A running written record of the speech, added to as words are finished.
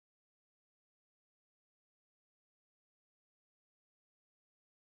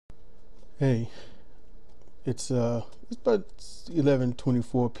Hey, it's about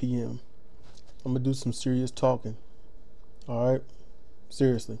 11:24 p.m. I'm gonna do some serious talking. All right,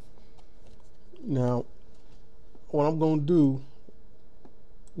 seriously. Now, what I'm gonna do,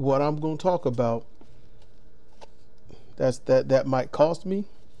 what I'm gonna talk about, that might cost me,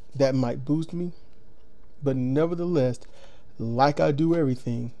 that might boost me, but nevertheless, like I do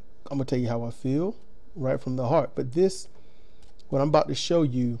everything, I'm gonna tell you how I feel right from the heart. But this, what I'm about to show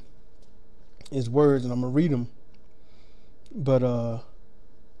you, is words, and I'm gonna read them, but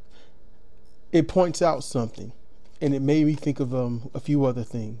it points out something, and it made me think of a few other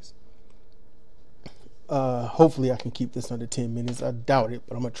things. Hopefully I can keep this under 10 minutes. I doubt it,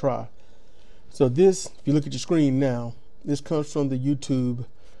 but I'm gonna try. So this, if you look at your screen now, this comes from the YouTube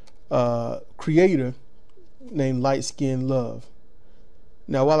creator named Light Skin Love.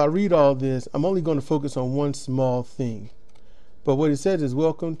 Now, while I read all this, I'm only going to focus on one small thing. But what it says is,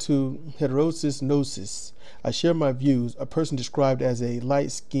 welcome to Heterosis Gnosis. I share my views, a person described as a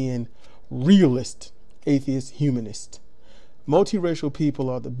light-skinned realist, atheist, humanist. Multiracial people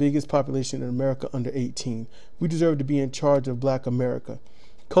are the biggest population in America under 18. We deserve to be in charge of Black America,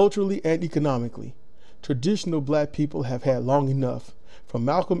 culturally and economically. Traditional Black people have had long enough. From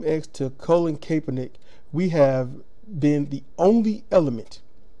Malcolm X to Colin Kaepernick, we have been the only element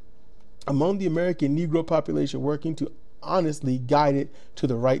among the American Negro population working to honestly guide it to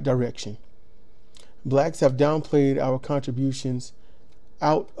the right direction. Blacks have downplayed our contributions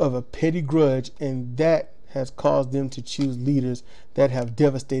out of a petty grudge, and that has caused them to choose leaders that have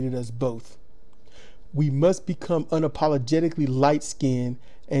devastated us both. We must become unapologetically light-skinned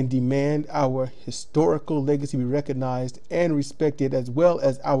and demand our historical legacy be recognized and respected, as well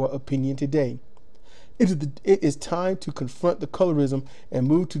as our opinion today. It is time to confront the colorism and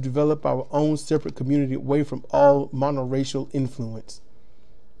move to develop our own separate community away from all monoracial influence.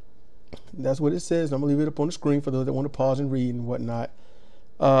 That's what it says. I'm going to leave it up on the screen for those that want to pause and read and whatnot.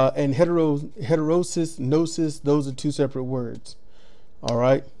 And heterosis, gnosis, those are two separate words. All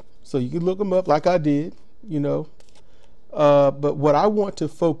right. So you can look them up like I did, you know. But what I want to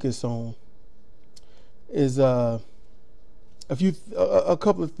focus on is a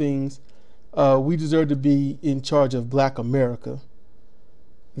couple of things. We deserve to be in charge of Black America.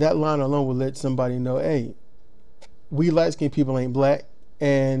 That line alone will let somebody know, hey, we light-skinned people ain't black,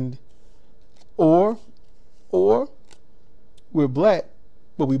 and or we're black,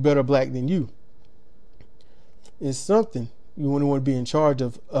 but we better black than you. It's something. You wouldn't want to be in charge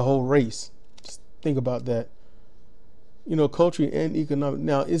of a whole race. Just think about that. You know, culture and economic.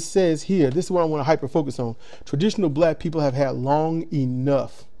 Now it says here, this is what I want to hyper focus on. Traditional Black people have had long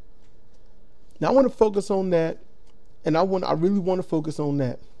enough. Now I want to focus on that, and I really want to focus on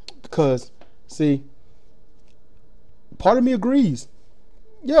that because, see, part of me agrees.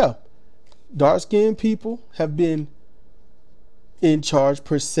 Yeah, dark-skinned people have been in charge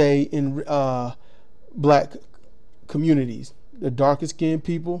per se in Black communities. The darkest-skinned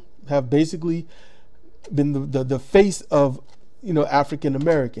people have basically been the face of, you know, African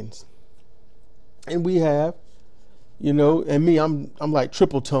Americans, and we have, you know, and me, I'm like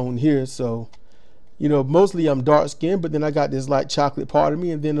triple tone here, so. You know, mostly I'm dark skinned, but then I got this light chocolate part of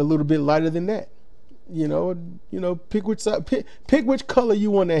me, and then a little bit lighter than that. You know, pick which side, pick which color you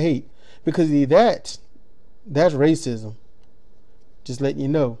want to hate, because that's racism. Just letting you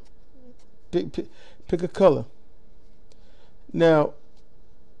know. Pick a color. Now,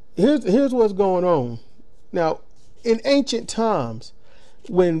 here's what's going on. Now, in ancient times,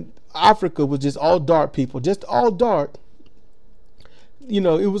 when Africa was just all dark people, just all dark. You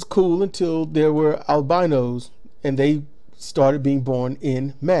know, it was cool until there were albinos and they started being born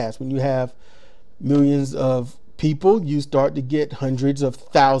in mass. When you have millions of people, you start to get hundreds of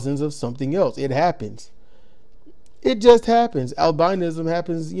thousands of something else. It happens. It just happens. Albinism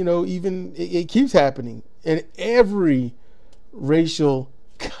happens, you know, even it keeps happening. And every racial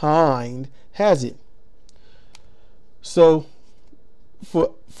kind has it. So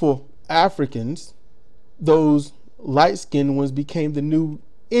for Africans, those light-skinned ones became the new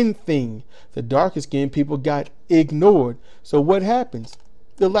in thing. The darker-skinned people got ignored. So what happens?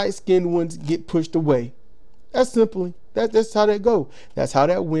 The light-skinned ones get pushed away. That's simply that's how that go. That's how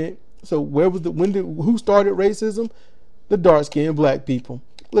that went. So who started racism? The dark-skinned Black people.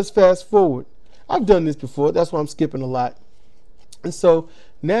 Let's fast forward. I've done this before. That's why I'm skipping a lot. And so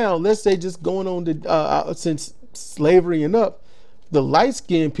now let's say just going on to since slavery and up, the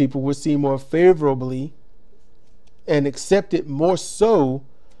light-skinned people were seen more favorably and accepted more so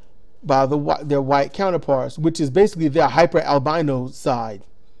by their white counterparts, which is basically their hyper albino side.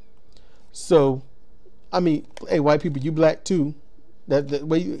 So, I mean, hey, white people, you black too. That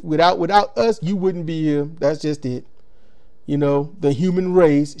way, without us, you wouldn't be here. That's just it. You know, the human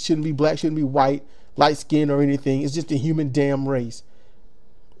race shouldn't be black, shouldn't be white, light skin or anything. It's just the human damn race.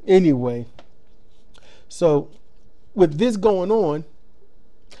 Anyway, so with this going on,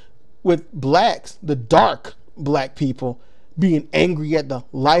 with blacks, the dark black people being angry at the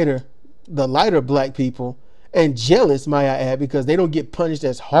lighter black people, and jealous, might I add, because they don't get punished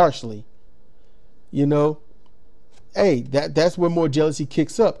as harshly. You know, hey, that's where more jealousy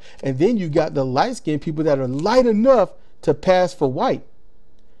kicks up. And then you got the light-skinned people that are light enough to pass for white,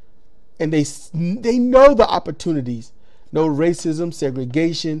 and they know the opportunities. No racism,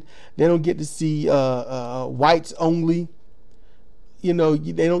 segregation. They don't get to see whites only. You know,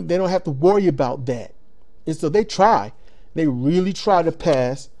 they don't have to worry about that. And so they try. They really try to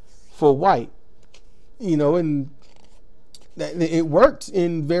pass for white. You know, and it worked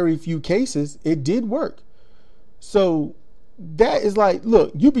in very few cases. It did work. So that is like,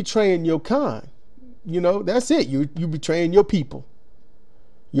 look, you betraying your kind. You know, that's it. You betraying your people.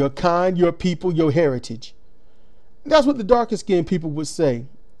 Your kind, your people, your heritage. That's what the darker skinned people would say.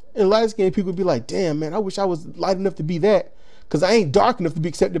 And light skinned people would be like, damn, man, I wish I was light enough to be that, because I ain't dark enough to be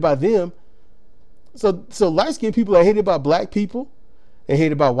accepted by them. So light skinned people are hated by black people and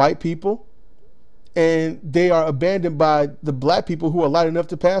hated by white people. And they are abandoned by the black people who are light enough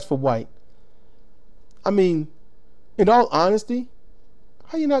to pass for white. I mean, in all honesty,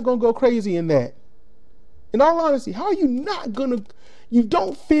 how are you not going to go crazy in that? In all honesty, how are you not going to, you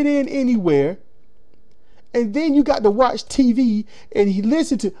don't fit in anywhere. And then you got to watch TV and he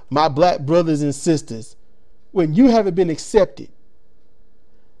listen to my black brothers and sisters when you haven't been accepted.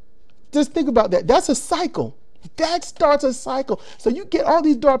 Just think about that. That's a cycle. That starts a cycle. So you get all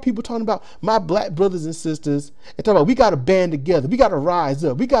these dark people talking about my black brothers and sisters and talking about we got to band together. We got to rise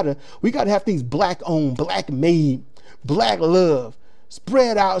up. We got to have things black owned, black made, black love,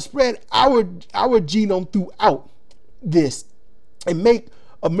 spread our genome throughout this and make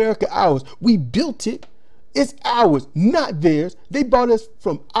America ours. We built it. It's ours, not theirs. They brought us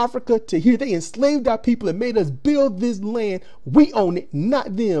from Africa to here. They enslaved our people and made us build this land. We own it,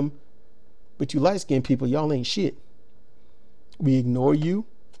 not them. But you light-skinned people, y'all ain't shit. We ignore you.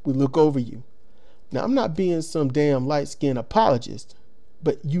 We look over you. Now, I'm not being some damn light-skinned apologist,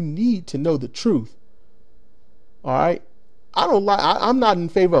 but you need to know the truth. All right? I'm not in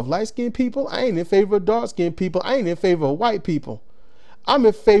favor of light-skinned people. I ain't in favor of dark-skinned people. I ain't in favor of white people. I'm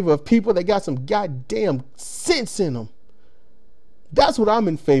in favor of people that got some goddamn sense in them. That's what I'm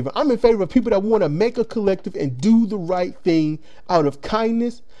in favor. I'm in favor of people that want to make a collective and do the right thing out of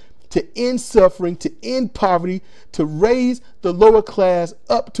kindness, to end suffering, to end poverty, to raise the lower class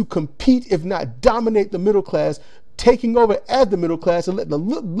up to compete, if not dominate the middle class, taking over as the middle class, and let the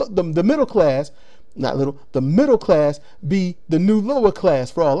middle class, the middle class be the new lower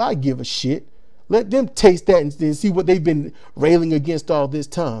class, for all I give a shit. Let them taste that and see what they've been railing against all this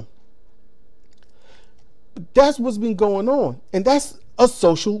time. But that's what's been going on. And that's a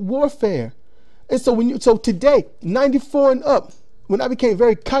social warfare. And so today, 94 and up, when I became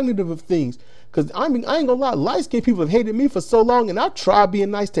very cognitive of things, because I ain't gonna lie, light-skinned people have hated me for so long, and I've tried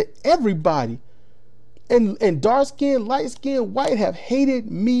being nice to everybody. And dark-skinned, light-skinned, white have hated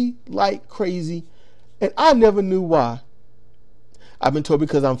me like crazy, and I never knew why. I've been told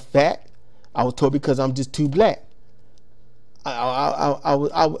because I'm fat. I was told because I'm just too black. I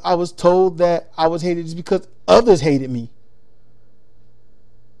was told that I was hated just because others hated me.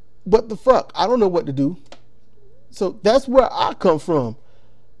 What the fuck? I don't know what to do. So that's where I come from.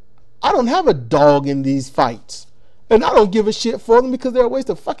 I don't have a dog in these fights. And I don't give a shit for them because they're a waste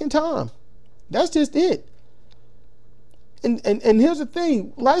of fucking time. That's just it. And here's the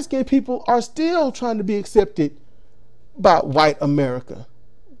thing. Light-skinned people are still trying to be accepted by white America.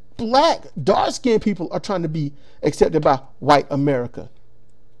 Black, dark-skinned people are trying to be accepted by white America.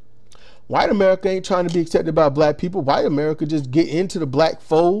 White America ain't trying to be accepted by black people. White America just get into the black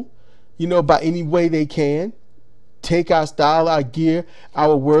fold, you know, by any way they can. Take our style, our gear,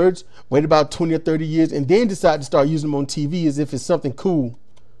 our words, wait about 20 or 30 years, and then decide to start using them on TV as if it's something cool.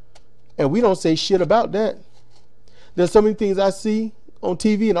 And we don't say shit about that. There's so many things I see on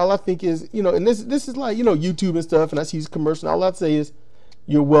TV, and all I think is, you know, and this is like, you know, YouTube and stuff, and I see these commercials, and all I say is,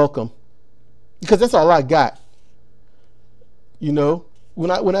 you're welcome. Because that's all I got. You know,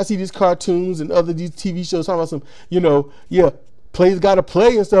 when I see these cartoons and these TV shows talking about some, you know, yeah, play's gotta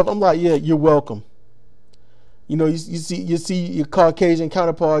play and stuff, I'm like, yeah, you're welcome. You know, you see your Caucasian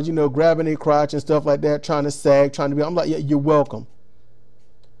counterparts, you know, grabbing their crotch and stuff like that, trying to sag, trying to be, I'm like, yeah, you're welcome.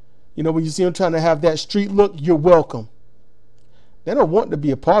 You know, when you see them trying to have that street look, you're welcome. They don't want to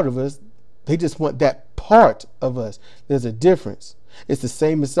be a part of us. They just want that part part of us. There's a difference. It's the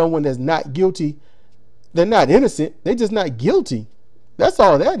same as someone that's not guilty. They're not innocent. They're just not guilty. That's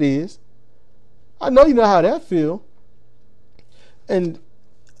all that is. I know you know how that feel. And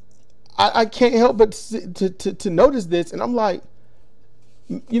I can't help but to notice this. And I'm like,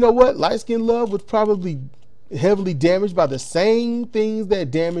 you know what? Light skin love was probably heavily damaged by the same things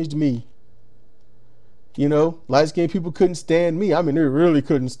that damaged me. You know, light skinned people couldn't stand me. I mean, they really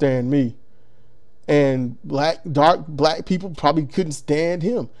couldn't stand me. And dark black people probably couldn't stand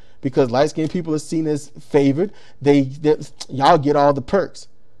him because light skinned people are seen as favored. Y'all get all the perks.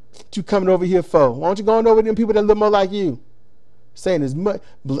 What you coming over here for? Why don't you go on over to them people that look more like you? Saying as much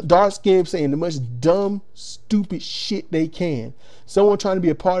dark skinned, saying the much dumb, stupid shit they can. Someone trying to be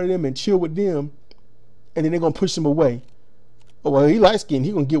a part of them and chill with them, and then they're gonna push them away. Oh well, he light skinned.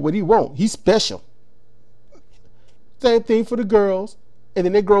 He gonna get what he want. He's special. Same thing for the girls, and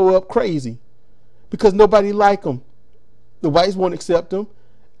then they grow up crazy because nobody like them. The whites won't accept them,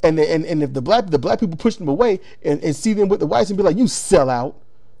 and if the black people push them away and see them with the whites and be like, "You sell out."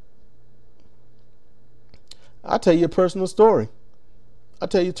 I'll tell you a personal story.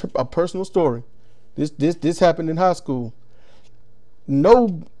 This happened in high school.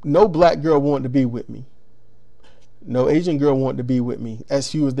 No black girl wanted to be with me. No Asian girl wanted to be with me,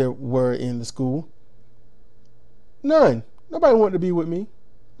 as few as there were in the school. None. Nobody wanted to be with me.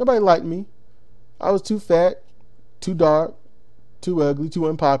 Nobody liked me. I was too fat, too dark, too ugly, too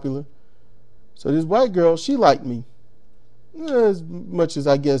unpopular. So this white girl, she liked me. As much as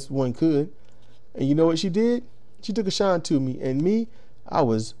I guess one could. And you know what she did? She took a shine to me. And me, I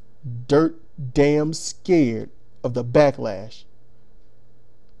was dirt damn scared of the backlash.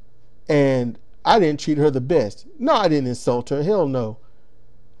 And I didn't treat her the best. No, I didn't insult her. Hell no.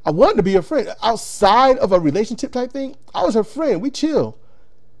 I wanted to be a friend. Outside of a relationship type thing, I was her friend. We chill.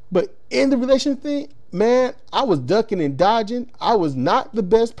 But in the relationship thing, man, I was ducking and dodging. I was not the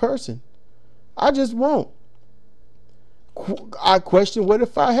best person. I just won't. I question what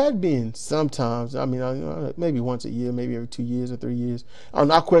if I had been sometimes. I mean, maybe once a year, maybe every 2 years or 3 years.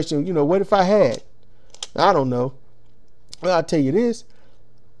 I question, what if I had? I don't know. Well, I'll tell you this.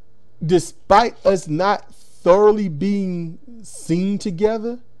 Despite us not thoroughly being seen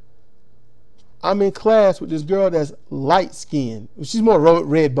together, I'm in class with this girl that's light skinned. She's more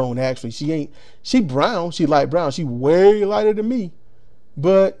red bone actually. She brown. She light brown. She way lighter than me,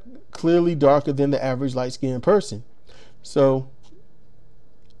 but clearly darker than the average light skinned person. So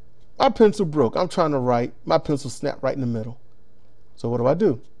my pencil broke. I'm trying to write. My pencil snapped right in the middle. So what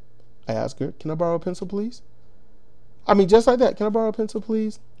do? I ask her, "Can I borrow a pencil, please?" I mean, just like that. "Can I borrow a pencil,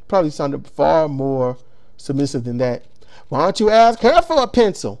 please?" Probably sounded far more submissive than that. "Why don't you ask her for a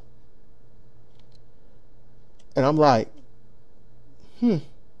pencil?" And I'm like,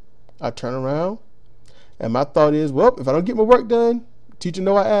 I turn around, and my thought is, well, if I don't get my work done, teacher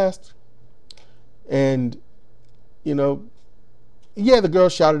know I asked. And, the girl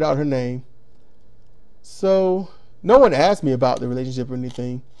shouted out her name. So no one asked me about the relationship or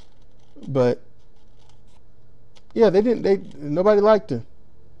anything. But, yeah, nobody liked her.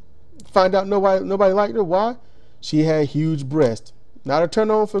 Find out nobody liked her. Why? She had huge breasts. Not a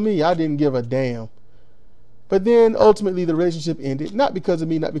turn on for me. I didn't give a damn. But then ultimately the relationship ended, not because of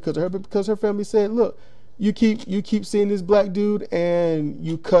me, not because of her, but because her family said, "Look, you keep seeing this black dude and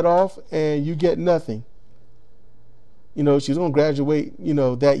you cut off and you get nothing." She was gonna graduate,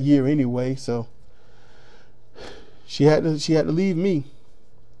 that year anyway, so she had to leave me.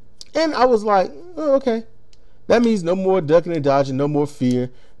 And I was like, "Oh, okay. That means no more ducking and dodging, no more fear,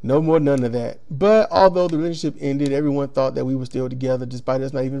 no more none of that." But although the relationship ended, everyone thought that we were still together despite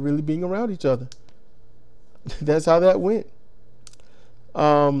us not even really being around each other. That's how that went.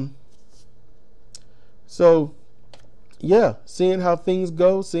 So yeah, seeing how things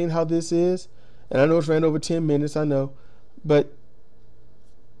go, seeing how this is, and I know it's ran over 10 minutes, I know, but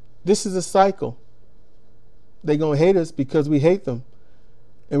this is a cycle. They're going to hate us because we hate them,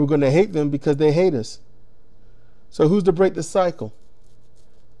 and we're going to hate them because they hate us. So who's to break the cycle?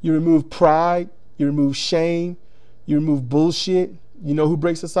 You remove pride, you remove shame, you remove bullshit. You know who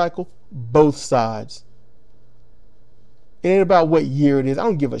breaks the cycle? Both sides. It ain't about what year it is. I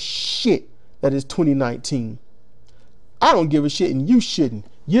don't give a shit that it's 2019. I don't give a shit, and you shouldn't.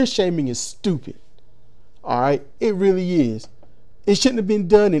 Your shaming is stupid. All right? It really is. It shouldn't have been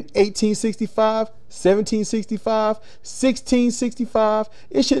done in 1865, 1765, 1665.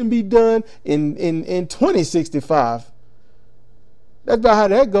 It shouldn't be done in 2065. That's about how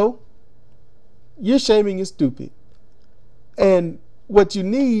that go. Your shaming is stupid. And what you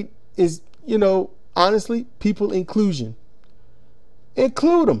need is, honestly, people inclusion.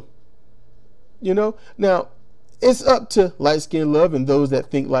 Include them. You know, now it's up to light skin love and those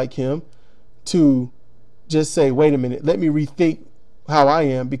that think like him to just say, wait a minute, let me rethink how I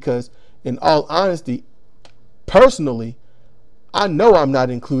am, because in all honesty, personally, I know I'm not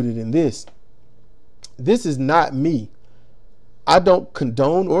included in this. This is not me. I don't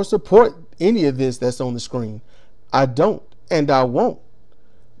condone or support any of this that's on the screen. I don't, and I won't.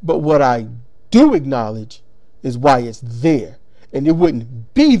 But what I do acknowledge is why it's there. And it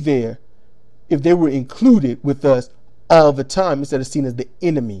wouldn't be there if they were included with us all the time instead of seen as the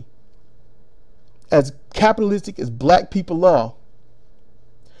enemy. As capitalistic as black people are,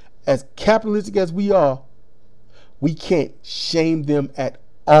 as capitalistic as we are, we can't shame them at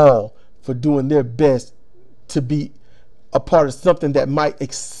all for doing their best to be a part of something that might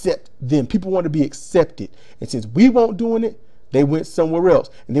accept them. People want to be accepted. And since we won't doing it, they went somewhere else.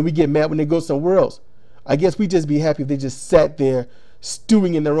 And then we get mad when they go somewhere else. I guess we just be happy if they just sat there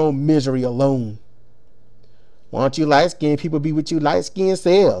stewing in their own misery alone. Why don't you light-skinned people be with you light-skinned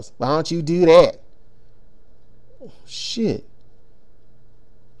selves? Why don't you do that? Oh, shit.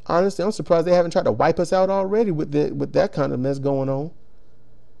 Honestly, I'm surprised they haven't tried to wipe us out already with that kind of mess going on.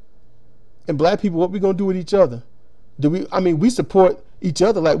 And black people, what we gonna do with each other? We support each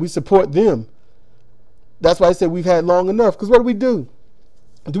other like we support them. That's why I said we've had long enough. Because what do?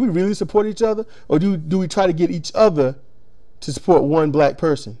 Do we really support each other? Or do we try to get each other to support one black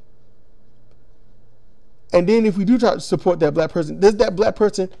person? And then if we do try to support that black person, does that black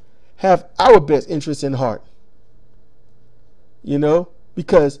person have our best interests in heart? You know?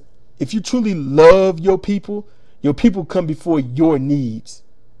 Because if you truly love your people come before your needs.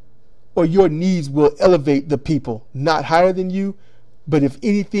 Or your needs will elevate the people, not higher than you, but if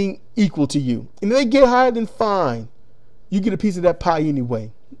anything, equal to you. And if they get higher, then fine. You get a piece of that pie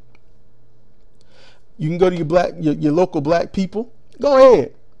anyway. You can go to your local black people. Go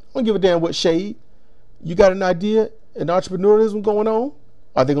ahead. I don't give a damn what shade. You got an idea, an entrepreneurialism going on?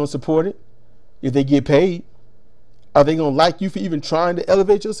 Are they going to support it? If they get paid? Are they going to like you for even trying to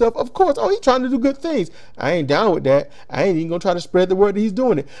elevate yourself? Of course. Oh, he's trying to do good things. I ain't down with that. I ain't even going to try to spread the word that he's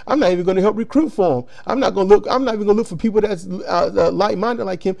doing it. I'm not even going to help recruit for him. I'm not even going to look for people that's like-minded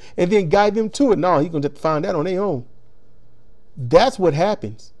like him and then guide them to it. No, he's going to find that on their own. That's what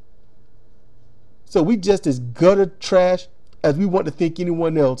happens. So we just as gutter trash as we want to think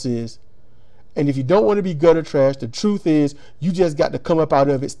anyone else is. And if you don't want to be gutter trash, the truth is you just got to come up out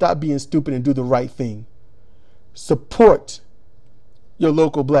of it. Stop being stupid and do the right thing. Support your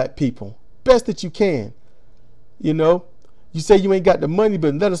local black people best that you can. You know, you say you ain't got the money,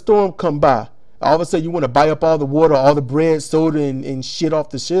 but let a storm come by. All of a sudden you want to buy up all the water, all the bread, soda, and shit off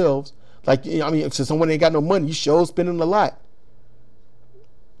the shelves. Like, if someone ain't got no money, you sure spending a lot.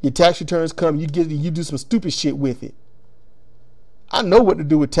 Your tax returns come, you do some stupid shit with it. I know what to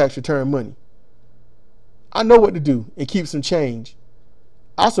do with tax return money. I know what to do and keep some change.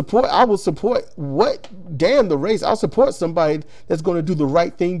 I will support damn the race. I'll support somebody that's going to do the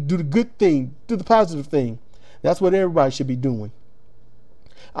right thing, do the good thing, do the positive thing. That's what everybody should be doing.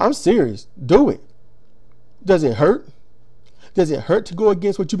 I'm serious. Do it. Does it hurt? Does it hurt to go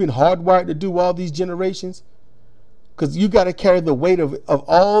against what you've been hardwired to do all these generations? Because you got to carry the weight of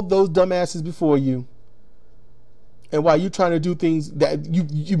all those dumbasses before you. And while you're trying to do things that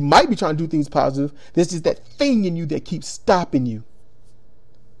you might be trying to do things positive, there's just that thing in you that keeps stopping you.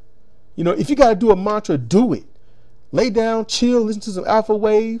 You know, if you got to do a mantra, do it. Lay down, chill, listen to some alpha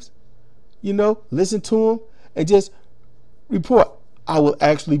waves, listen to them and just report. I will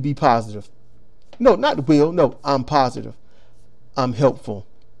actually be positive. No, not will. No, I'm positive. I'm helpful.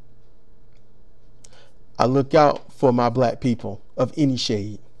 I look out for my black people of any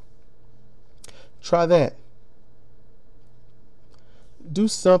shade. Try that. Do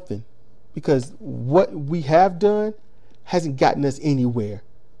something, because what we have done hasn't gotten us anywhere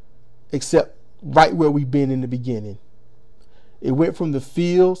except right where we've been in the beginning. It went from the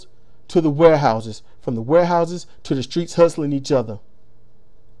fields to the warehouses, from the warehouses to the streets hustling each other,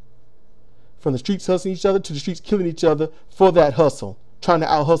 from the streets hustling each other to the streets killing each other for that hustle, trying to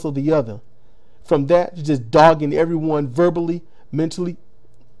out-hustle the other. From that to just dogging everyone verbally, mentally,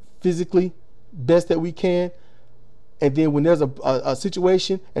 physically, best that we can. And then when there's a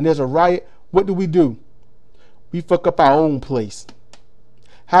situation and there's a riot, what do? We fuck up our own place.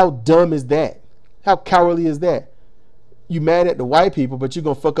 How dumb is that? How cowardly is that? You mad at the white people, but you're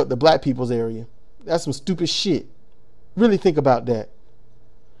going to fuck up the black people's area. That's some stupid shit. Really think about that.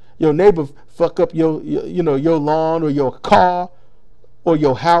 Your neighbor fuck up your lawn or your car or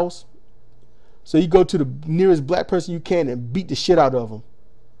your house. So you go to the nearest black person you can and beat the shit out of them.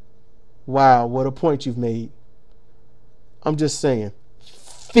 Wow, what a point you've made. I'm just saying,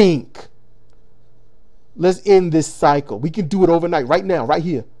 think. Let's end this cycle. We can do it overnight, right now, right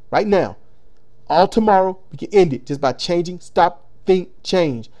here, right now. All tomorrow, we can end it just by changing. Stop, think,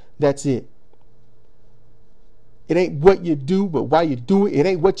 change. That's it. It ain't what you do, but why you do it. It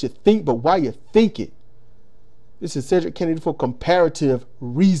ain't what you think, but why you think it. This is Cedric Kennedy for Comparative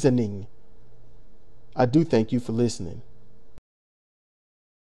Reasoning. I do thank you for listening.